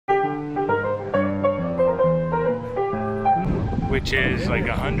which is like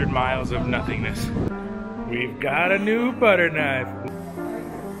 100 miles of nothingness. We've got a new butter knife.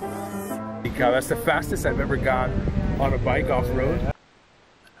 That's the fastest I've ever gone on a bike off-road.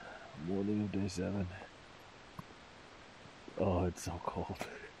 Morning of day 7. Oh, it's so cold.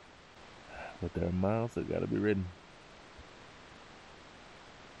 But there are miles that gotta be ridden.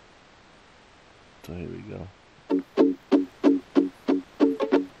 So here we go.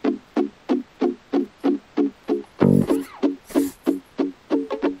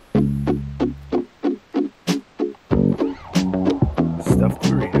 Stuffed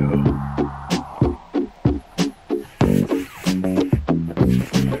burrito.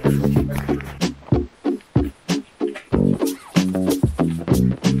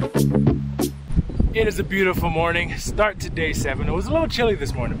 It is a beautiful morning. Start to day 7. It was a little chilly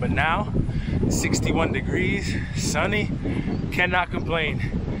this morning, but now 61 degrees, sunny, cannot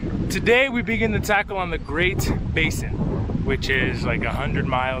complain. Today we begin to tackle on the Great Basin, which is like 100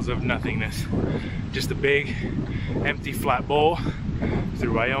 miles of nothingness. Just a big, empty, flat bowl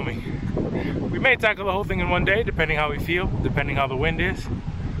through Wyoming. We may tackle the whole thing in one day, depending how we feel, depending how the wind is,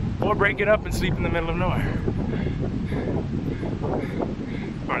 or break it up and sleep in the middle of nowhere.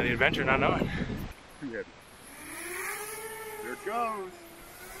 Part of the adventure, not knowing. Here it goes.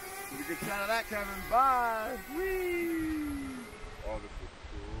 Get a good shot of that, Kevin. Bye. Whee! Oh, this is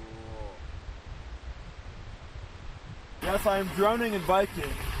cool. Yes, I am droning and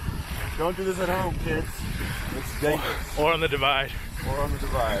biking. Don't do this at home, kids. It's dangerous. Or on the divide. Or on the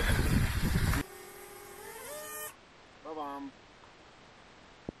divide. Bye-bye.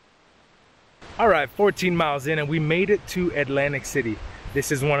 All right, 14 miles in and we made it to Atlantic City.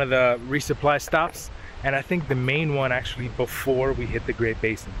 This is one of the resupply stops, and I think the main one actually before we hit the Great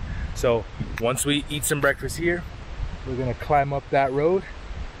Basin. So once we eat some breakfast here, we're gonna climb up that road,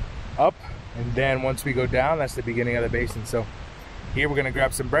 up, and then once we go down, that's the beginning of the basin. So here we're gonna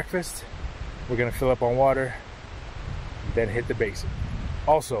grab some breakfast, we're gonna fill up on water, then hit the basin.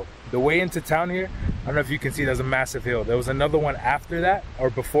 Also, the way into town here, I don't know if you can see, there's a massive hill. There was another one after that, or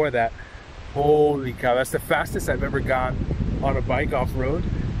before that. Holy cow, that's the fastest I've ever gone on a bike off-road.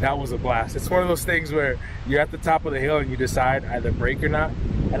 That was a blast. It's one of those things where you're at the top of the hill and you decide either brake or not.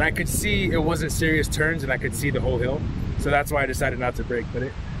 And I could see it wasn't serious turns and I could see the whole hill. So that's why I decided not to brake, but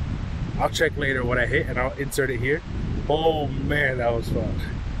I'll check later what I hit and I'll insert it here. Oh man, that was fun.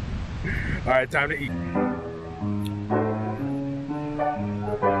 All right, time to eat.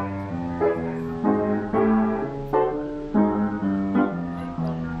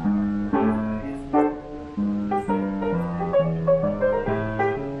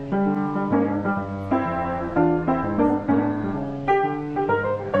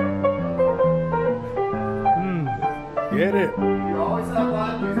 Get it. You always have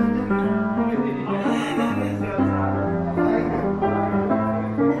live music.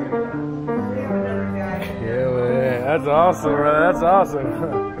 Yeah, man. That's awesome, bro. That's awesome.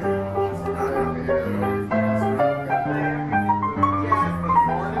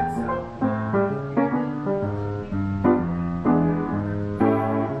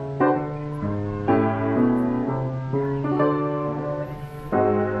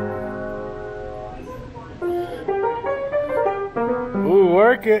 Ooh,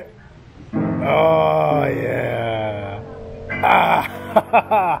 work it. Oh, yeah.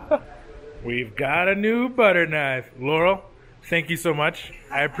 Ah. We've got a new butter knife. Laurel, thank you so much.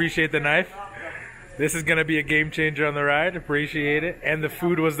 I appreciate the knife. This is going to be a game changer on the ride. Appreciate it. And the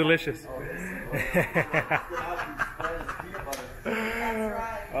food was delicious.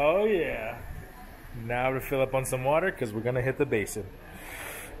 Oh, yeah. Now to fill up on some water because we're going to hit the basin.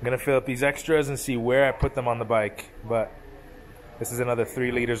 I'm going to fill up these extras and see where I put them on the bike. But this is another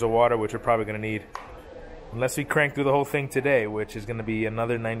 3 liters of water, which we're probably going to need. Unless we crank through the whole thing today, which is going to be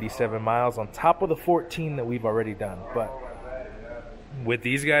another 97 miles on top of the 14 that we've already done. But with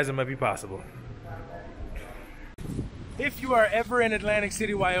these guys, it might be possible. If you are ever in Atlantic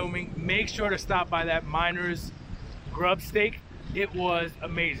City, Wyoming, make sure to stop by that Miner's Grub Steak. It was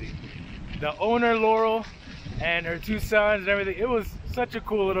amazing. The owner, Laurel, and her 2 sons and everything, it was such a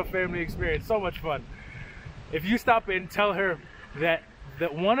cool little family experience. So much fun. If you stop in, tell her that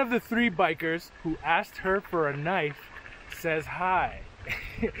one of the 3 bikers who asked her for a knife says hi.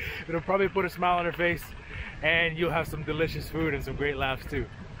 It'll probably put a smile on her face and you'll have some delicious food and some great laughs too.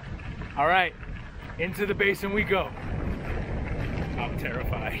 All right, into the basin we go. I'm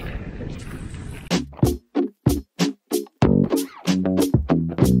terrified.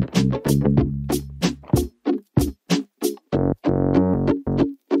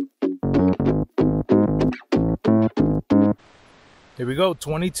 Here we go,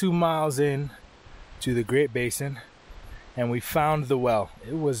 22 miles in to the Great Basin. and we found the well.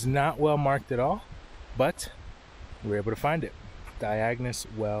 It was not well marked at all, but we were able to find it. Diagnos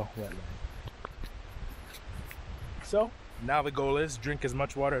Well Wetland. So now the goal is drink as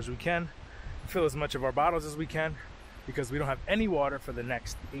much water as we can, fill as much of our bottles as we can, because we don't have any water for the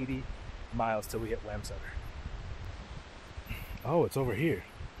next 80 miles till we hit Wamsutter. Oh, it's over here.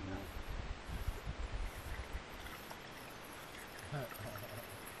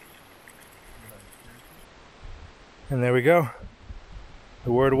 And there we go.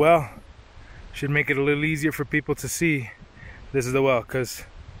 The word well should make it a little easier for people to see this is the well, because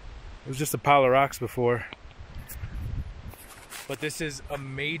it was just a pile of rocks before. But this is a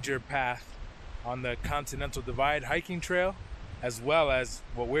major path on the Continental Divide hiking trail, as well as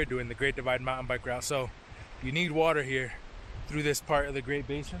what we're doing, the Great Divide mountain bike route. So you need water here through this part of the Great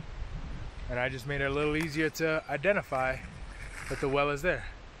Basin, and I just made it a little easier to identify that the well is there.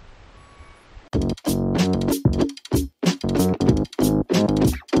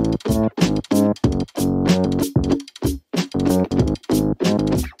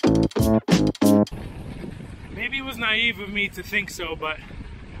 Maybe it was naive of me to think so, but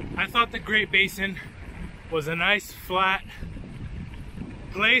I thought the Great Basin was a nice flat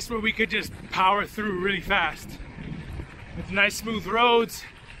place where we could just power through really fast with nice smooth roads.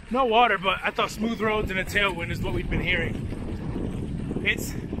 No water, but I thought smooth roads and a tailwind is what we've been hearing.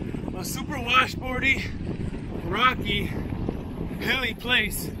 It's a super washboardy, rocky, hilly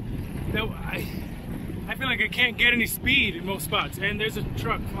place that I feel like I can't get any speed in most spots. And there's a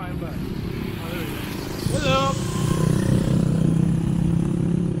truck flying by. Oh, there we go. Hello.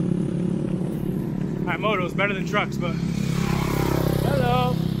 Alright, motos better than trucks, but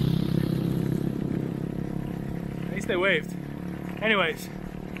hello. At least they waved. Anyways,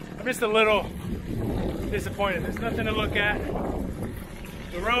 I'm just a little disappointed. There's nothing to look at.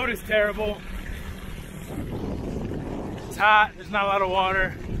 The road is terrible. It's hot. There's not a lot of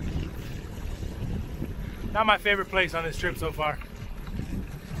water. Not my favorite place on this trip so far.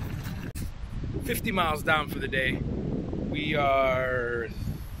 50 miles down for the day. We are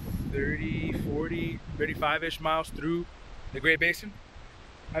 30, 40, 35-ish miles through the Great Basin.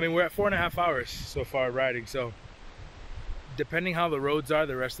 I mean, we're at 4.5 hours so far riding, so depending how the roads are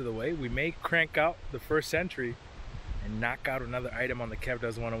the rest of the way, we may crank out the first century and knock out another item on the Kev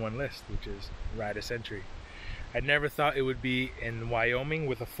Does 101 list, which is ride a century. I never thought it would be in Wyoming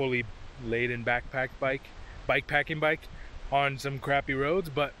with a fully laden bikepacking bike on some crappy roads,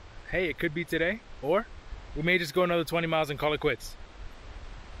 but hey, it could be today, or we may just go another 20 miles and call it quits.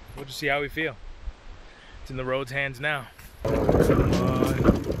 We'll just see how we feel. It's in the road's hands now.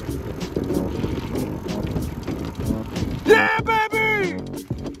 Yeah, baby!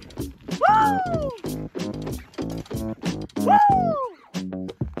 Woo! Woo!